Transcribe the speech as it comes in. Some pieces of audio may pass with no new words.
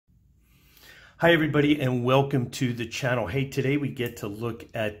Hi everybody and welcome to the channel. Hey, today we get to look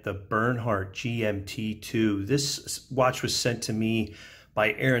at the Bernhardt GMT2. This watch was sent to me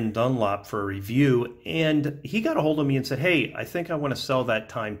by Aaron Dunlop for a review, and he got a hold of me and said, hey, I think I want to sell that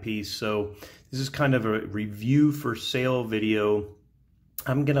timepiece. So this is kind of a review for sale video.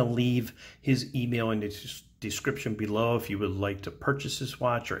 I'm going to leave his email in the description below if you would like to purchase this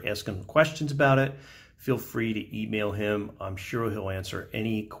watch or ask him questions about it. Feel free to email him. I'm sure he'll answer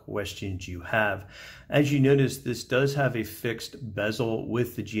any questions you have. As you notice, this does have a fixed bezel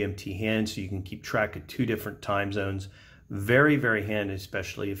with the GMT hand, so you can keep track of 2 different time zones. Very, very handy,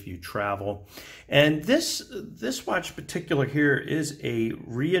 especially if you travel. And this watch particular here is a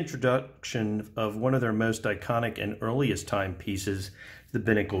reintroduction of one of their most iconic and earliest timepieces, the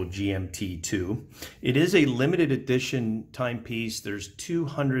Binnacle GMT2. It is a limited edition timepiece. There's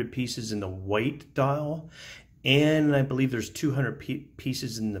 200 pieces in the white dial, and I believe there's 200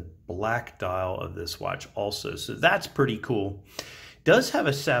 pieces in the black dial of this watch also. So that's pretty cool. Does have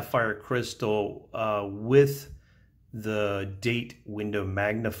a sapphire crystal with the date window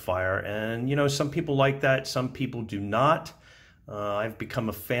magnifier, and you know, some people like that, some people do not. I've become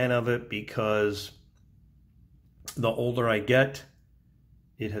a fan of it because the older I get,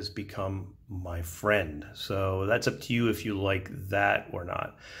 it has become my friend. So that's up to you if you like that or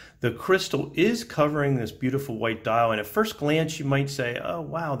not. The crystal is covering this beautiful white dial, and at first glance you might say, oh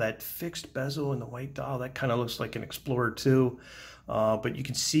wow, that fixed bezel in the white dial, that kind of looks like an Explorer 2. But you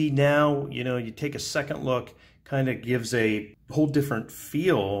can see now, you know, you take a second look, kind of gives a whole different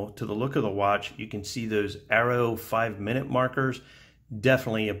feel to the look of the watch. You can see those arrow 5-minute markers.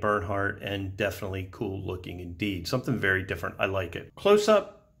 Definitely a Bernhardt, and definitely cool looking indeed. Something very different. I like it. Close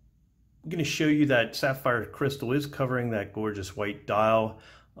up, I'm going to show you that sapphire crystal is covering that gorgeous white dial.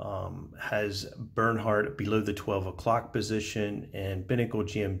 Has Bernhardt below the 12 o'clock position and Binnacle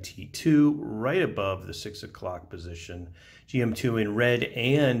GMT2 right above the 6 o'clock position. GM2 in red,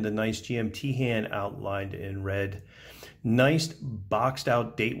 and the nice GMT hand outlined in red. Nice boxed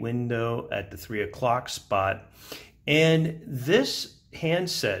out date window at the 3 o'clock spot. And this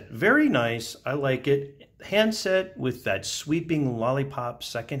handset, very nice. I like it. Handset with that sweeping lollipop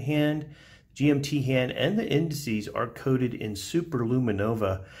second hand. GMT hand and the indices are coated in super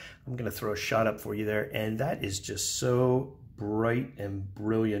Luminova. I'm going to throw a shot up for you there, and that is just so bright and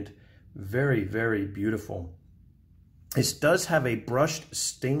brilliant. Very, very beautiful. This does have a brushed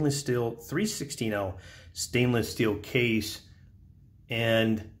stainless steel 316L stainless steel case,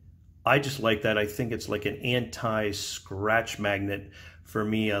 and I just like that. I think it's like an anti-scratch magnet for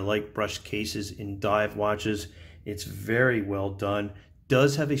me. I like brushed cases in dive watches. It's very well done.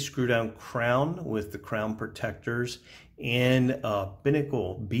 Does have a screw down crown with the crown protectors and a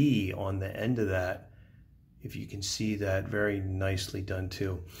Binnacle B on the end of that. If you can see that, very nicely done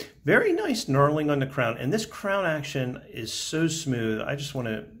too. Very nice knurling on the crown, and this crown action is so smooth. I just want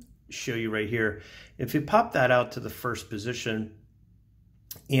to show you right here. If you pop that out to the first position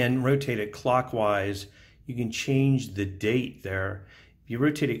and rotate it clockwise, you can change the date there. If you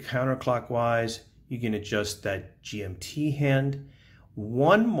rotate it counterclockwise, you can adjust that GMT hand.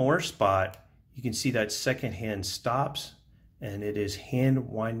 One more spot, you can see that second hand stops, and it is hand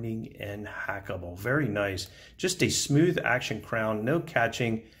winding and hackable. Very nice. Just a smooth action crown, no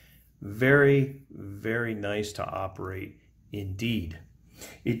catching. Very, very nice to operate indeed.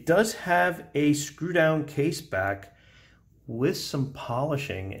 It does have a screw down case back with some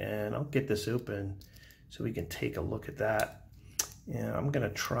polishing, and I'll get this open so we can take a look at that. And I'm going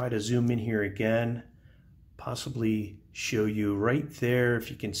to try to zoom in here again, possibly show you right there if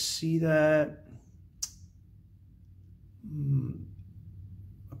you can see that.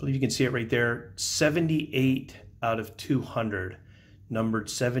 I believe you can see it right there. 78 out of 200, numbered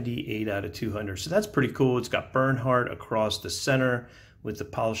 78 out of 200. So that's pretty cool. It's got Bernhardt across the center with the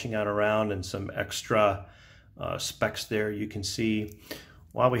polishing out around and some extra specs there. You can see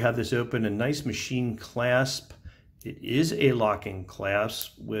while we have this open, a nice machine clasp. It is a locking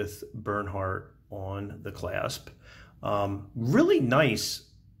clasp with Bernhardt on the clasp. Really nice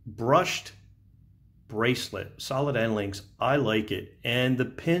brushed bracelet, solid end links. I like it. And the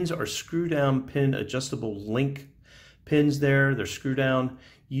pins are screw down pin adjustable link pins there. They're screw down.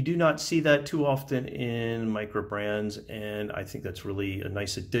 You do not see that too often in micro brands, and I think that's really a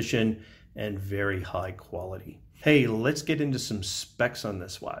nice addition and very high quality. Hey, let's get into some specs on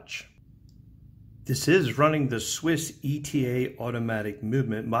this watch. This is running the Swiss ETA automatic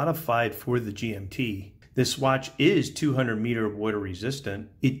movement modified for the GMT. This watch is 200-meter water resistant.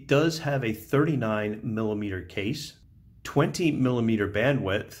 It does have a 39mm case, 20mm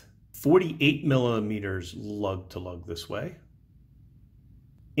bandwidth, 48 millimeters lug to lug this way.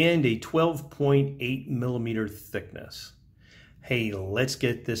 and a 12.8 millimeter thickness. Hey, let's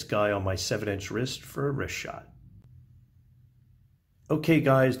get this guy on my 7-inch wrist for a wrist shot. Okay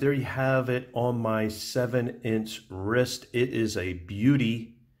guys, there you have it on my 7-inch wrist. It is a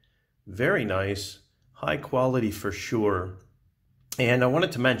beauty, very nice, high quality for sure. And I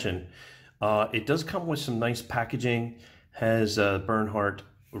wanted to mention, it does come with some nice packaging, has Bernhardt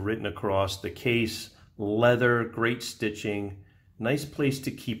written across the case, leather, great stitching, nice place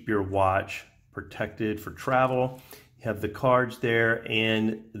to keep your watch, protected for travel. You have the cards there,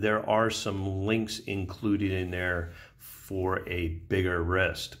 and there are some links included in there for a bigger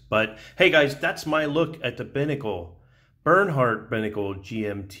wrist. But hey guys, that's my look at the Bernhardt Binnacle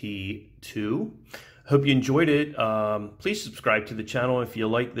GMT 2. Hope you enjoyed it. Please subscribe to the channel if you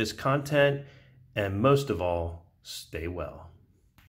like this content, and most of all, stay well.